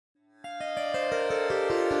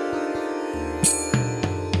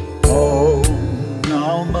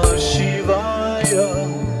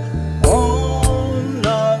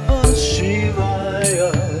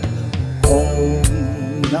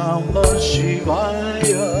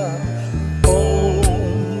Shivaya.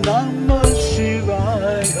 Om Namah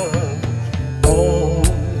Shivaya. Om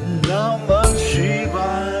Namah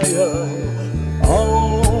Shivaya.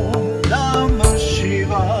 Om Namah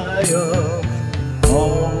Shivaya.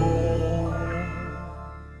 Om.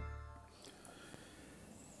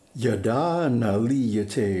 Yada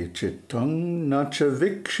naliyate chittam nacha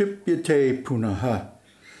vikshipyate punaha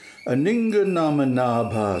aninga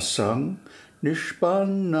namanabhasam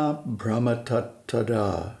nishpanna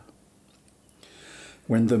brahmatattada.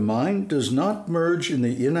 When the mind does not merge in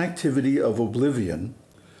the inactivity of oblivion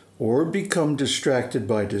or become distracted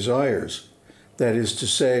by desires, that is to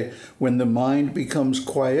say, when the mind becomes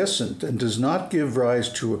quiescent and does not give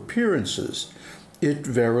rise to appearances, it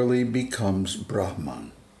verily becomes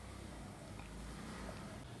Brahman.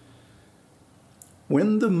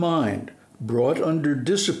 When the mind, brought under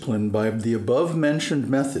discipline by the above-mentioned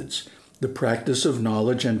methods, the practice of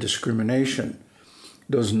knowledge and discrimination,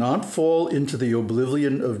 does not fall into the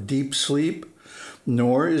oblivion of deep sleep,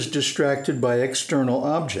 nor is distracted by external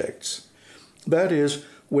objects, that is,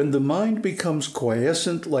 when the mind becomes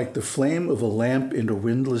quiescent like the flame of a lamp in a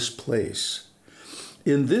windless place.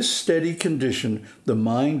 In this steady condition, the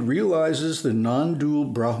mind realizes the non-dual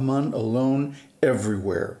Brahman alone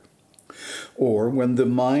everywhere. Or when the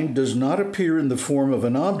mind does not appear in the form of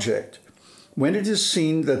an object, when it is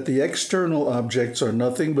seen that the external objects are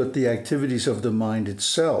nothing but the activities of the mind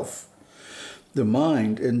itself, the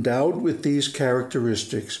mind, endowed with these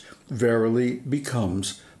characteristics, verily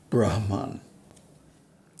becomes Brahman.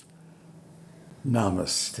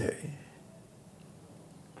 Namaste.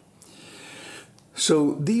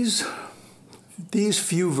 So these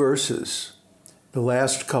few verses, the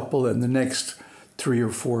last couple and the next 3 or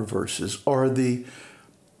 4 verses, are the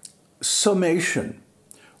summation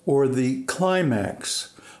or the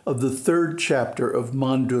climax of the 3rd chapter of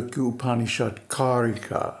Māṇḍūkya Upaṇiṣad,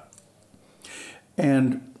 Kārikā.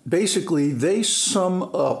 And basically, they sum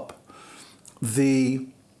up the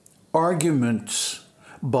arguments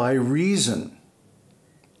by reason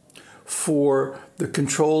for the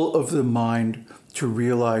control of the mind to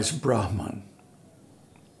realize Brahman.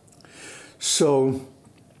 So,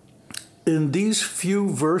 in these few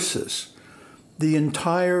verses, the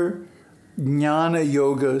entire Jnana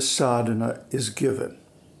Yoga sadhana is given.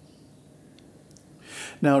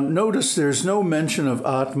 Now, notice there's no mention of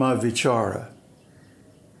Atma Vichara.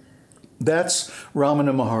 That's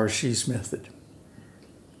Ramana Maharshi's method.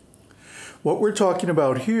 What we're talking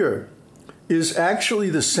about here is actually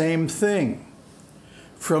the same thing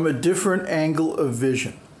from a different angle of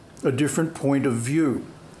vision, a different point of view,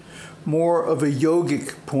 more of a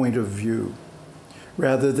yogic point of view,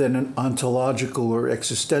 rather than an ontological or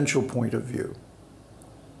existential point of view.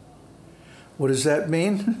 What does that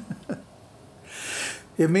mean?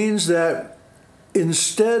 It means that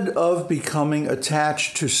instead of becoming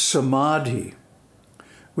attached to samadhi,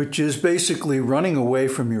 which is basically running away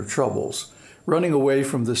from your troubles, running away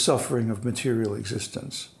from the suffering of material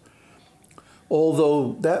existence,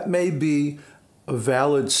 although that may be a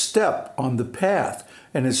valid step on the path,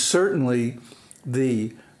 and is certainly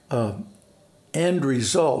the end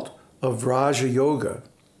result of Raja Yoga,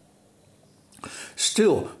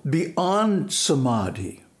 still, beyond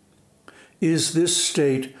samadhi is this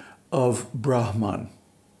state of Brahman,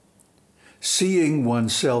 seeing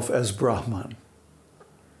oneself as Brahman.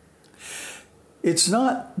 It's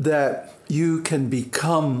not that you can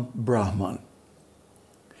become Brahman,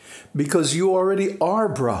 because you already are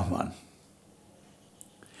Brahman.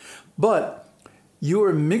 But you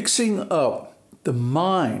are mixing up the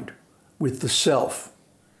mind with the self.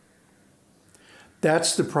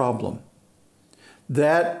 That's the problem.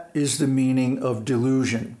 That is the meaning of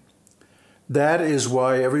delusion. That is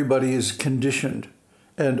why everybody is conditioned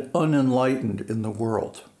and unenlightened in the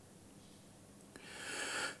world.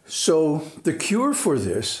 So the cure for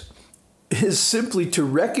this is simply to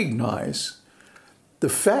recognize the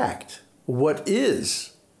fact, what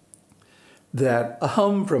is, that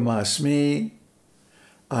aham brahmasmi,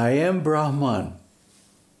 I am Brahman.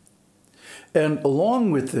 And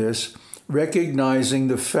along with this, recognizing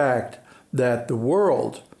the fact that the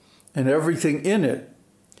world and everything in it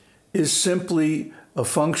is simply a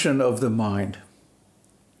function of the mind.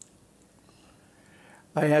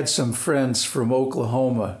 I had some friends from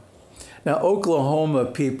Oklahoma. Now, Oklahoma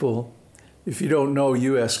people, if you don't know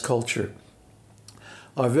U.S. culture,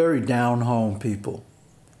 are very down-home people.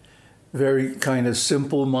 Very kind of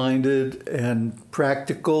simple-minded and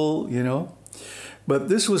practical, you know. But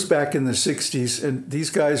this was back in the 60s, and these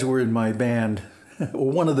guys were in my band,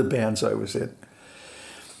 or one of the bands I was in.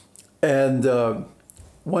 And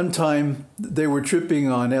one time, they were tripping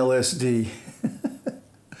on LSD.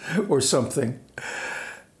 or something.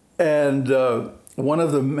 And one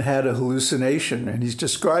of them had a hallucination, and he's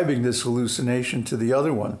describing this hallucination to the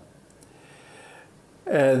other one.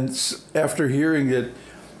 And after hearing it,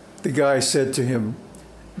 the guy said to him,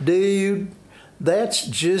 "Dude, that's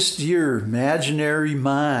just your imaginary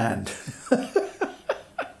mind."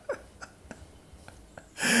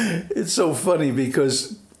 It's so funny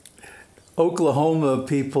because Oklahoma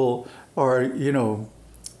people are, you know,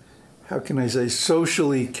 how can I say,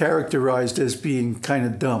 socially characterized as being kind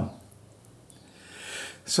of dumb.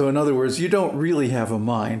 So in other words, you don't really have a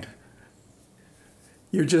mind.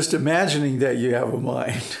 You're just imagining that you have a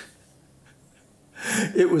mind.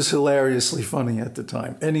 It was hilariously funny at the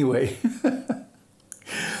time. Anyway,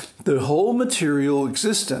 the whole material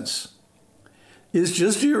existence is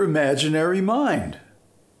just your imaginary mind.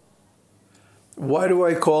 Why do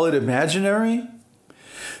I call it imaginary?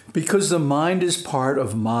 Because the mind is part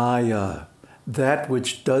of Maya, that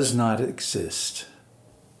which does not exist.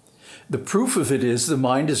 The proof of it is the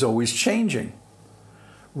mind is always changing,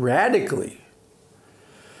 radically.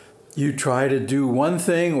 You try to do one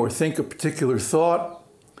thing or think a particular thought,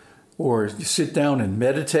 or you sit down and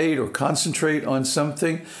meditate or concentrate on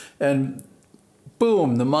something, and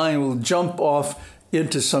boom, the mind will jump off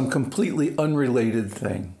into some completely unrelated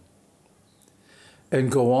thing and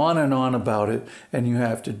go on and on about it, and you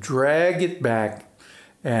have to drag it back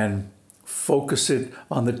and focus it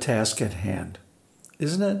on the task at hand.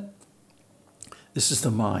 Isn't it? This is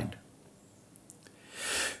the mind.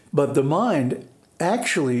 But the mind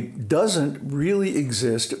actually doesn't really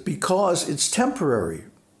exist because it's temporary.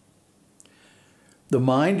 The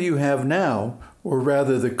mind you have now, or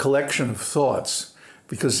rather the collection of thoughts,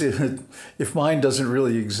 because if mind doesn't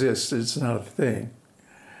really exist, it's not a thing.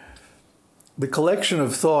 The collection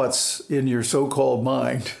of thoughts in your so-called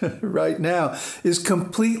mind right now is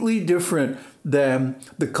completely different than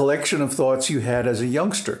the collection of thoughts you had as a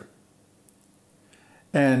youngster.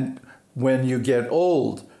 And when you get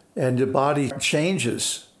old and your body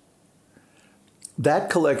changes, that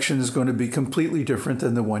collection is going to be completely different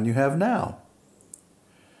than the one you have now.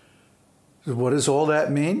 So what does all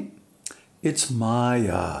that mean? It's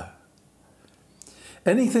Maya.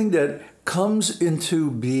 Anything that comes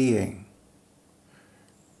into being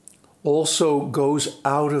also goes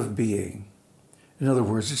out of being. In other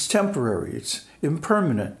words, it's temporary, it's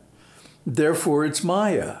impermanent. Therefore, it's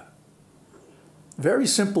Maya. Very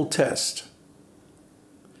simple test.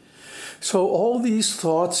 So all these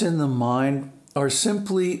thoughts in the mind are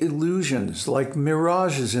simply illusions, like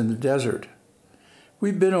mirages in the desert.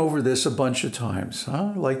 We've been over this a bunch of times,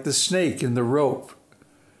 huh? Like the snake in the rope.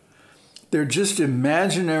 They're just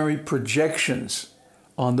imaginary projections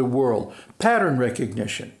on the world. Pattern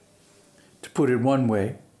recognition, to put it one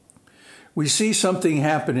way. We see something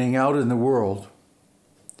happening out in the world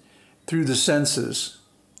through the senses,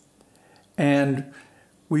 and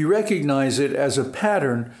we recognize it as a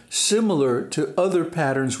pattern similar to other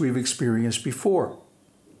patterns we've experienced before.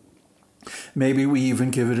 Maybe we even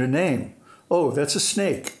give it a name. Oh, that's a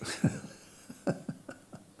snake.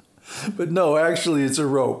 But no, actually it's a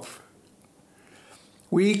rope.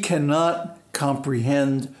 We cannot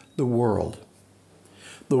comprehend the world.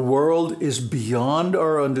 The world is beyond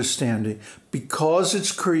our understanding because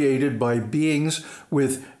it's created by beings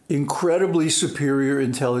with incredibly superior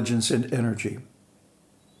intelligence and energy.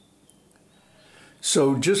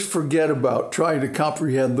 So just forget about trying to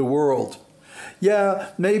comprehend the world. Yeah,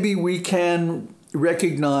 maybe we can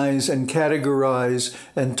recognize and categorize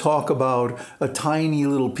and talk about a tiny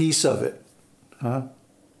little piece of it, huh?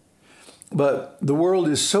 But the world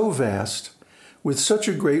is so vast with such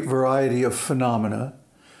a great variety of phenomena,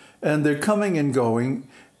 and they're coming and going,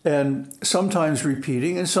 and sometimes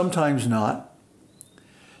repeating and sometimes not,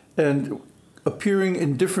 and appearing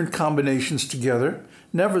in different combinations together,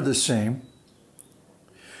 never the same.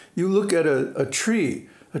 You look at a tree.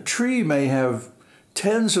 A tree may have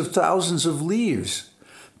tens of thousands of leaves,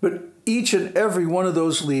 but each and every one of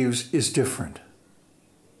those leaves is different.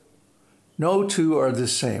 No two are the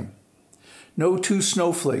same. No two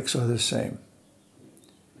snowflakes are the same.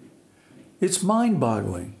 It's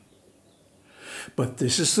mind-boggling. But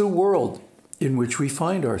this is the world in which we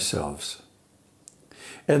find ourselves.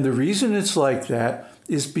 And the reason it's like that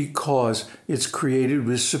is because it's created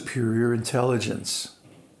with superior intelligence.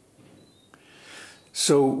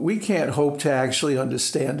 So we can't hope to actually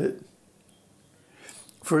understand it.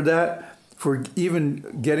 For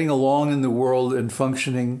even getting along in the world and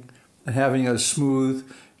functioning and having a smooth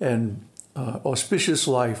and auspicious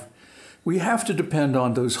life, we have to depend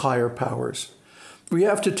on those higher powers. We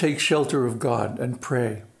have to take shelter of God and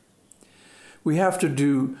pray. we have to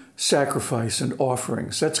do sacrifice and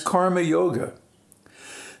offerings. That's karma yoga.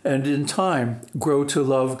 And in time, grow to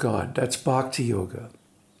love God. That's bhakti yoga.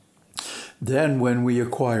 Then when we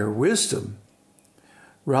acquire wisdom,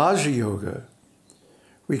 Raja Yoga,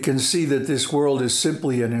 we can see that this world is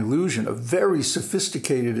simply an illusion, a very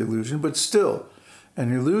sophisticated illusion, but still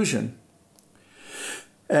an illusion.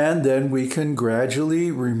 And then we can gradually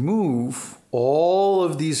remove all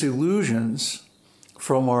of these illusions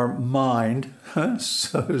from our mind,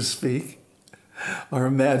 so to speak, our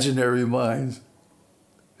imaginary minds,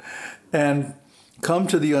 and come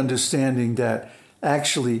to the understanding that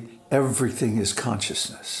actually everything is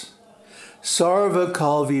consciousness. Sarva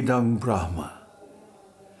kalvidam Brahma.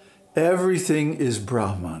 Everything is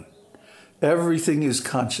Brahman. Everything is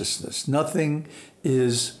consciousness. Nothing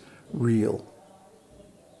is real.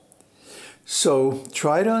 So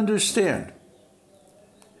try to understand,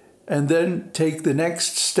 and then take the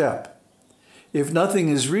next step. If nothing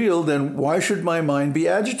is real, then why should my mind be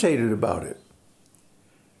agitated about it?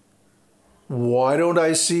 Why don't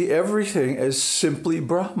I see everything as simply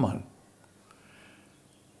Brahman?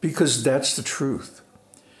 Because that's the truth.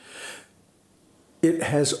 It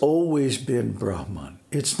has always been Brahman.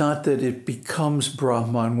 It's not that it becomes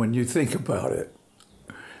Brahman when you think about it.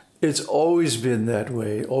 It's always been that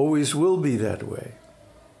way, always will be that way.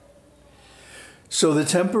 So the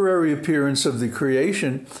temporary appearance of the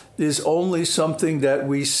creation is only something that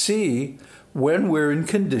we see when we're in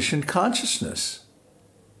conditioned consciousness.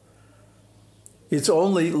 It's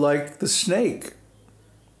only like the snake.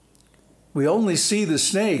 We only see the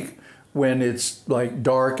snake when it's like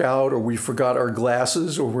dark out, or we forgot our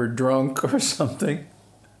glasses, or we're drunk or something.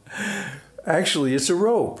 Actually, it's a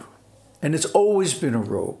rope, and it's always been a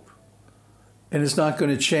rope. And it's not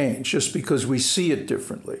going to change just because we see it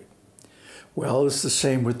differently. Well, it's the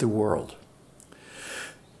same with the world.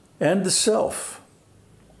 And the self,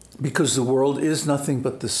 because the world is nothing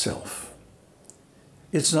but the self.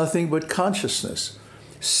 It's nothing but consciousness,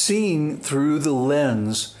 seen through the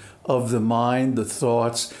lens of the mind, the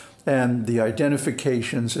thoughts, and the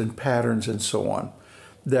identifications and patterns and so on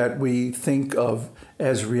that we think of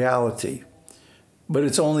as reality. But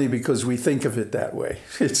it's only because we think of it that way.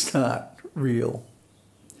 It's not real.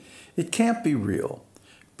 It can't be real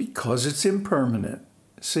because it's impermanent.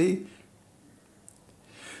 See?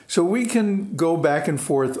 So we can go back and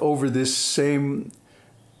forth over this same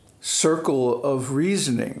circle of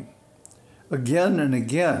reasoning again and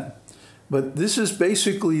again. But this is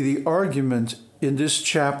basically the argument in this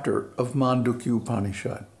chapter of Māṇḍūkya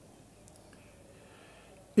Upaṇiṣad.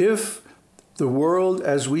 If the world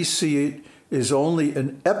as we see it is only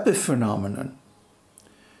an epiphenomenon,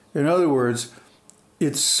 in other words,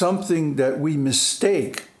 it's something that we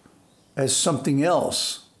mistake as something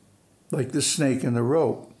else, like the snake and the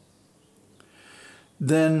rope,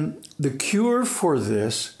 then the cure for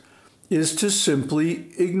this is to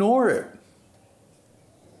simply ignore it.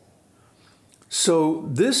 So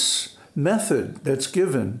this method that's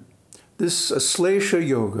given, this aslesha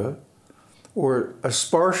yoga or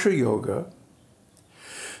asparsha yoga,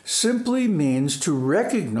 simply means to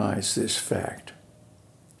recognize this fact.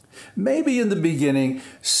 Maybe in the beginning,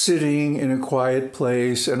 sitting in a quiet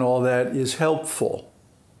place and all that is helpful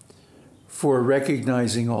for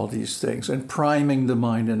recognizing all these things and priming the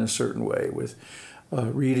mind in a certain way with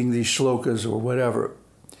reading these shlokas or whatever.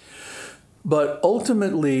 But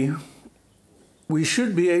ultimately, we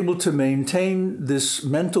should be able to maintain this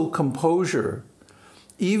mental composure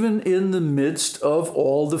even in the midst of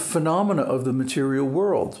all the phenomena of the material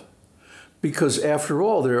world. Because after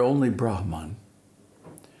all, they're only Brahman.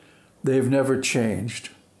 They've never changed.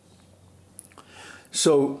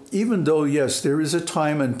 So even though, yes, there is a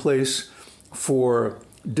time and place for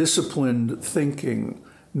disciplined thinking,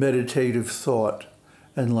 meditative thought,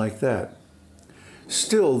 and like that,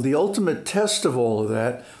 still, the ultimate test of all of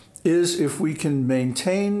that is if we can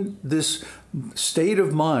maintain this state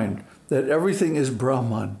of mind that everything is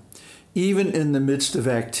Brahman, even in the midst of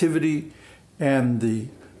activity and the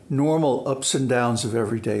normal ups and downs of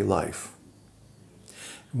everyday life.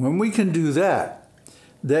 When we can do that,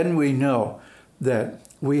 then we know that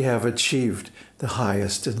we have achieved the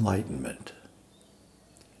highest enlightenment.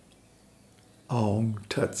 Aum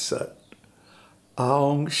Tat Sat.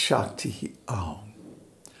 Aum Shakti Aum.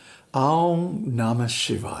 Aum Namah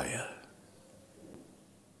Shivaya.